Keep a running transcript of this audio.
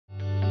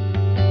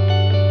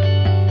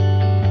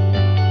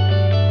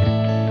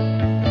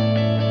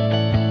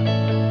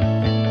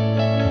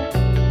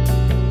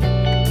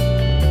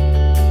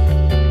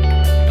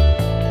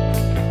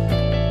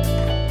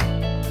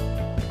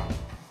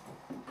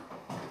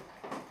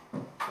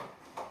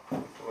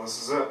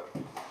This is it.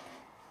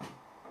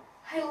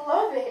 I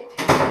love it.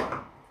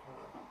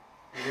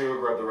 You go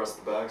grab the rest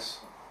of the bags.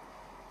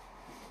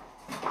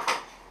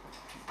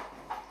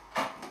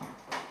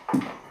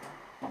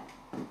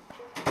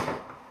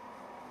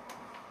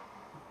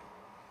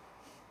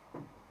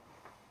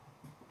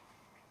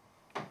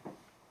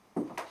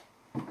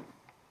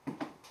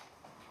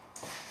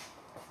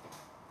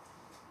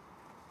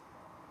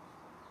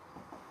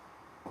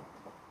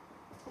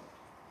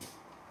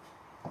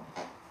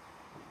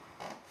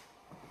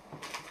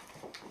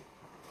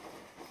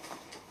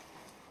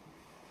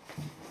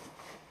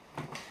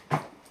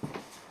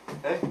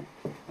 Hey.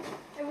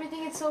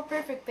 Everything is so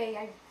perfect, babe.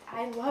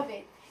 I love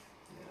it.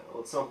 Yeah,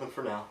 well, it's something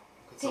for now.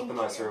 It's Thank something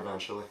you. nicer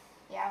eventually.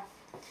 Yeah.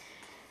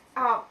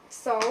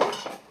 So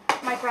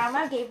my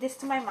grandma gave this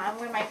to my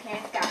mom when my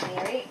parents got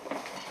married,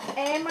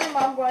 and my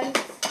mom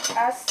wants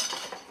us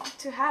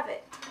to have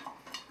it.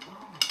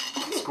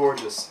 It's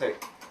gorgeous. Hey,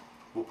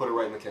 we'll put it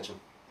right in the kitchen.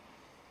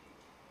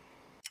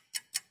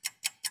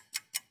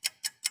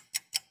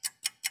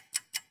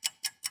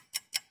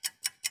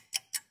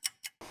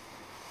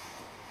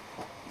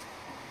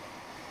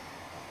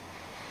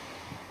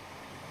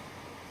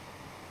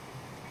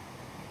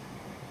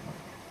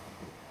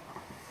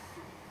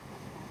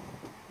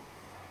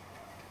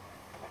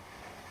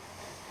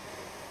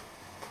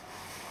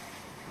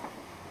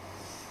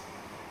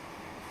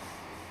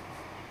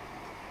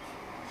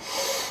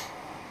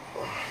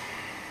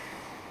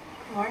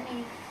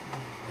 Morning.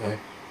 Hey,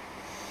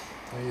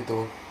 how you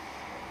doing?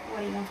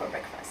 What are you doing for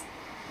breakfast?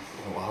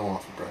 What I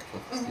want for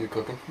breakfast. You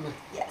cooking for me?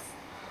 Yes.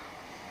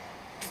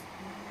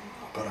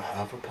 About a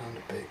half a pound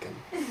of bacon,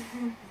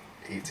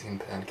 18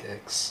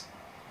 pancakes,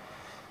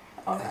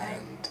 Alright.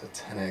 and a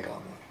 10 egg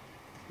omelet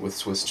with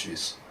Swiss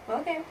cheese.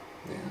 Okay.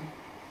 Yeah.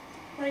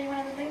 What do you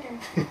want to do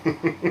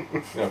later?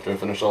 After I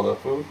finish all that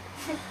food,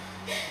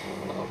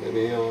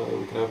 maybe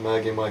we can have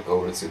Maggie and Mike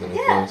over to see the new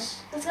Yeah.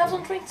 place. Let's have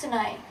some drinks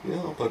tonight. Yeah,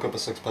 I'll pick up a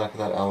 6-pack of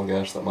that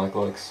Allagash that Mike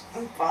likes.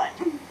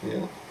 Fine.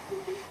 Yeah.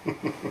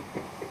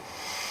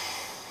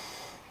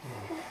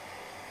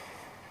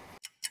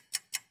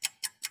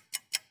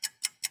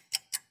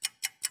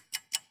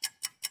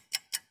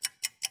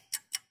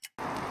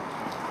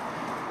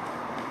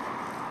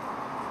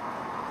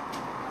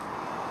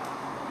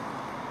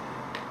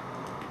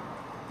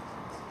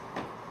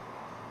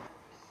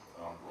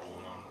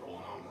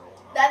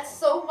 That's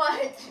so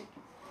much.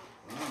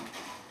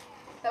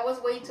 That was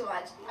way too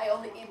much. I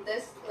only eat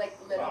this like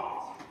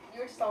little.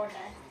 You're so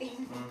nasty.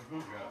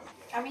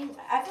 I mean,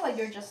 I feel like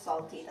you're just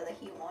salty that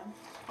he won.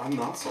 I'm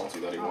not salty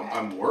that he won. Okay.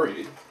 I'm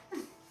worried.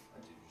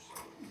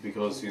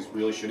 Because he's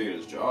really shitty at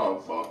his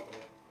job, but...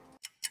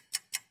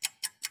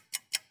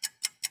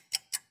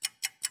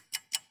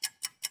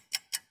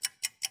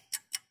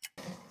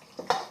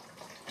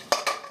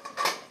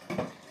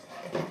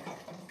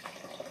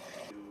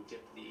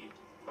 Dip the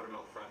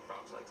buttermilk fried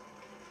frog's legs.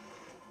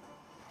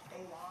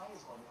 AI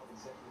is going to help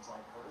executives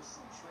like her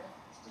see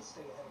trends to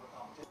stay ahead of the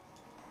competition.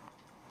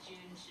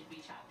 June should be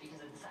chopped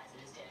because of the size of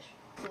his dish.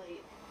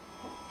 Like,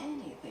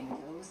 anything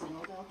goes in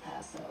Old El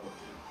Paso.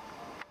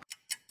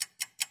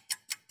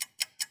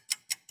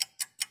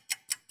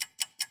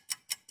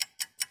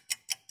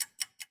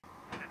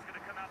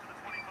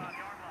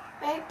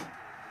 Babe,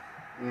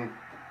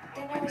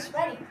 dinner is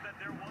ready.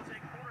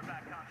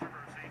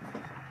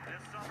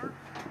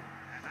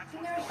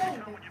 Dinner is ready,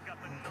 babe.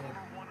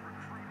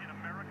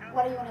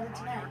 What do you want to do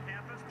tonight?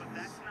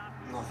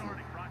 Nothing.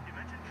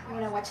 You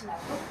want to watch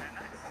another book?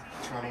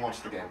 Trying to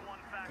watch the game.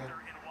 Okay.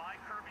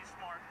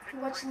 You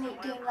watched the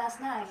game last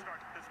night.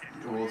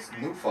 Well, it's a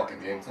new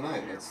fucking game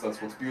tonight.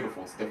 That's what's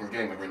beautiful. It's a different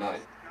game every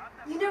night.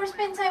 You never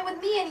spend time with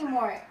me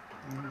anymore.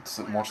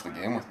 Sit and watch the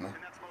game with me.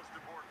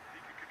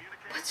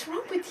 What's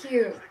wrong with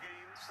you?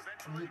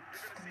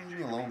 Fucking leave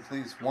me alone,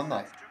 please. One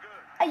night.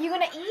 Are you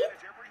gonna eat?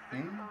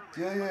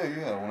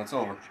 Yeah, when it's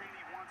over.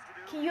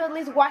 Can you at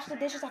least wash the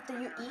dishes after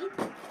you eat?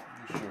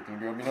 You sure can you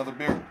grab me another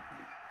beer?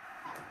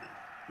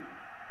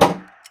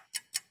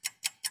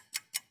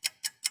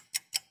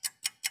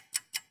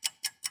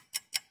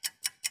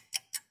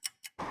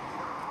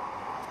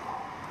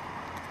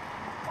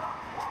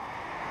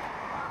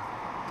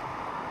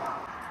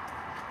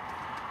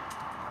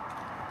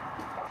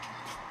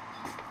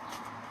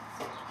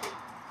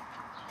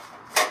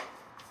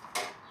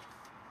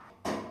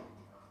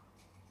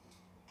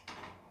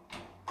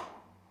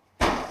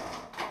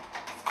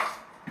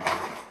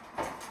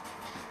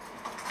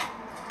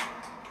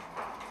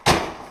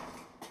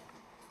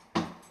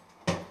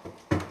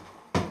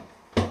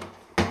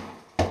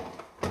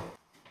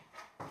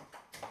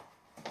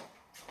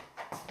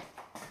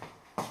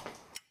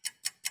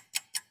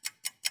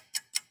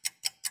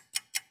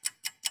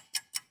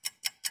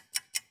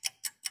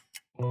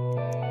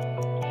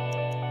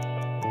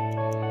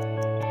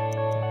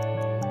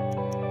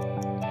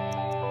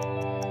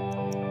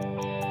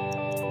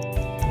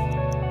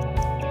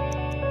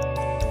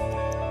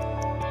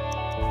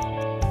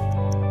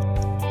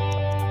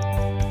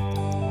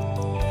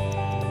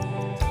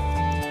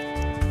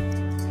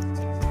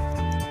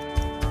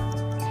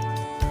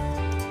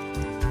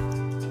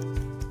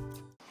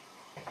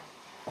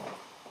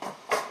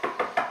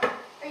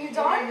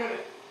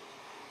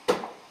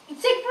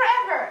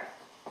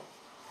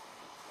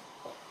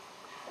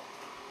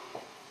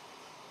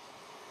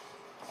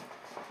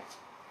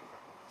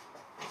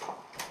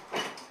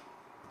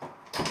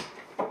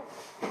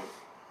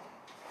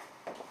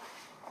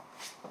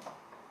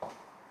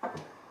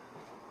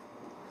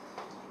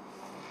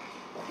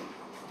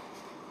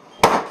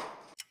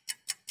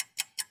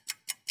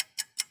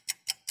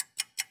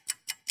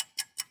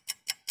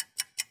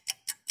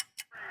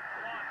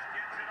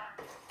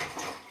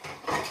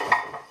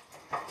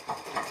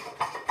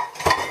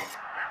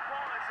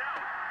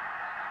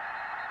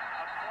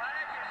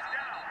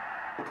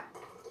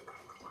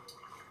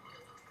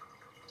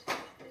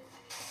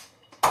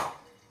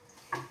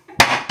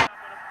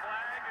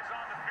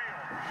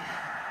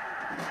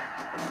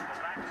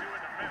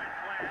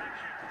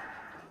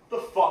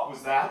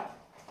 was that?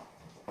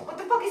 What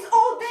the fuck is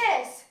all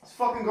this? It's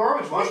fucking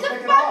garbage. Why don't It's you a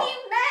pick it up? fucking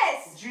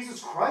mess!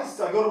 Jesus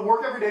Christ, I go to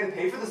work every day to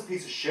pay for this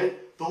piece of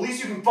shit. The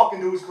least you can fucking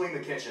do is clean the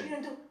You kitchen.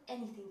 don't do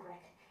anything, Greg.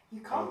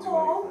 You I come don't do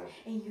home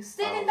anything. and you I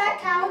sit don't in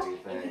that fucking couch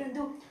do and you anything.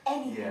 don't do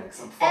anything. Yeah,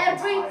 'cause I'm fucking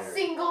Every tired.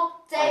 single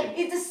day, I'm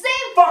it's the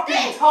same Fucking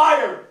thing!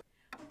 tired!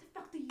 What the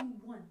fuck do you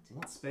want? I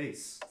want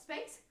space.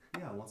 Space?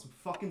 Yeah, I want some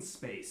fucking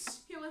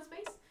space. You want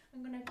space?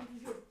 I'm gonna give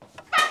you your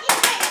Fucking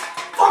space!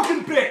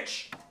 Fucking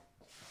bitch!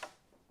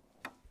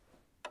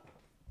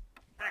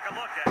 Take a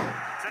look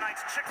at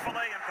tonight's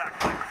Chick-fil-A impact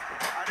players.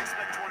 I'd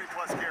expect 20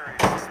 plus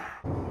carries.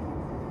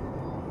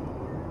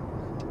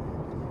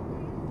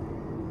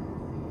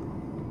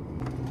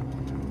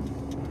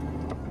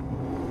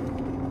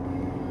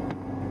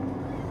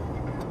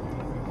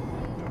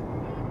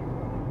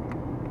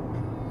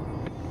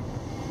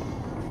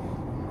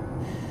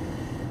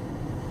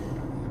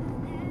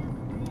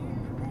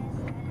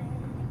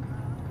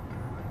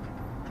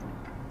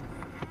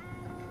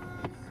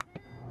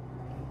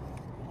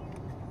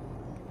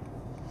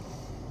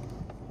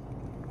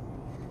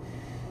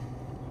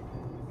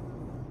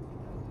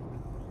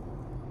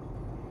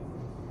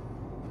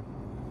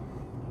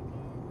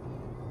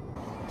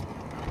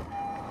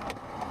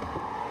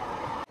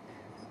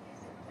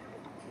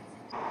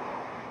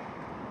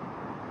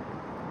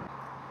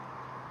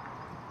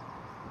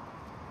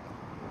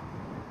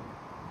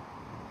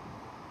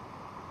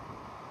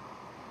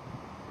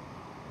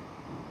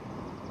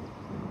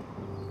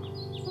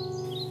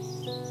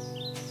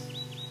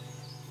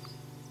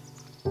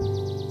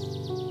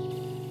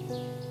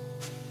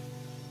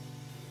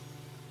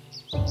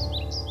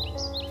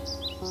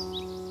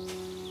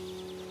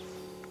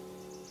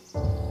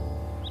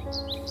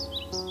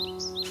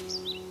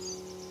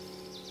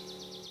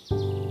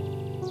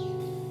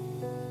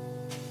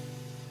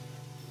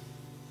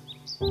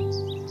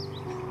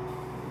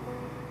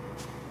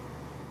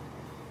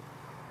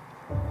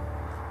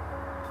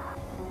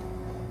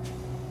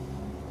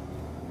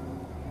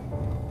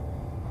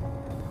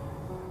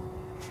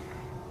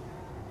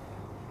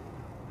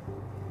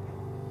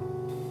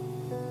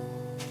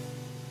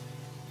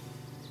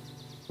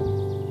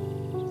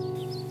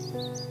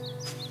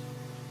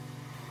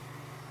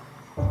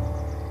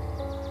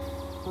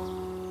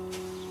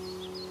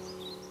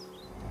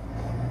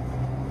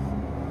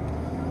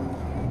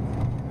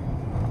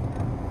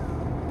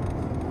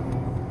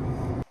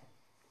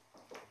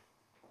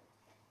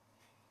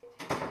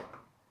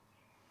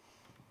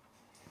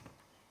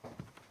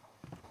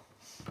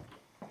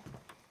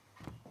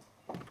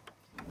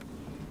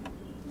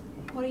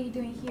 What are you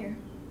doing here?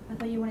 I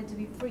thought you wanted to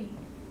be free.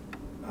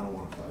 I don't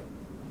want to fight.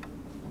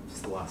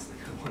 It's the last thing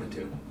I want to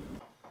do.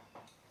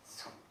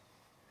 So,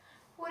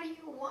 what do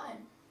you want?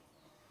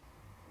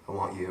 I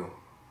want you.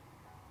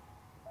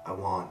 I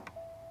want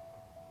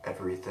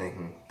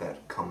everything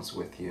that comes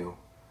with you.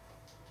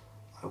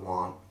 I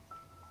want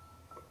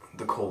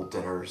the cold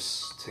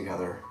dinners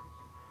together.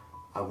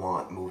 I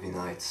want movie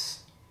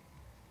nights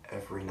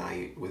every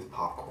night with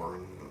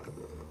popcorn,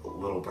 a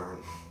little burn,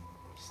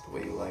 just the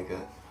way you like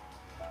it.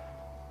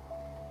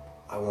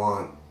 I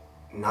want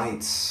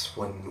nights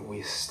when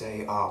we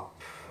stay up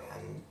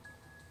and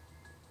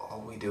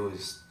all we do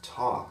is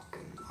talk,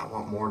 and I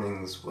want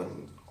mornings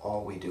when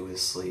all we do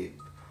is sleep.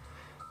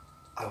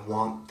 I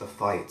want the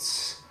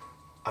fights.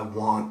 I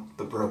want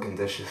the broken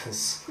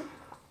dishes.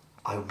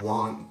 I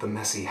want the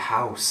messy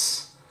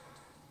house.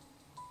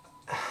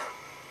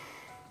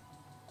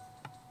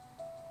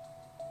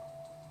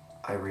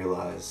 I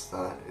realize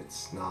that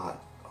it's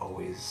not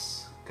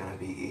always gonna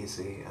be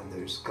easy, and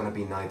there's gonna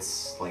be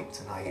nights like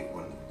tonight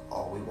when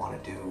all we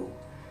want to do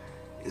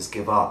is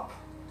give up.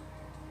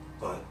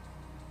 But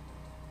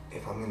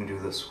if I'm gonna do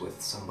this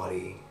with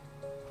somebody,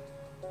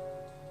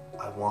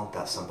 I want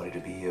that somebody to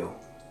be you.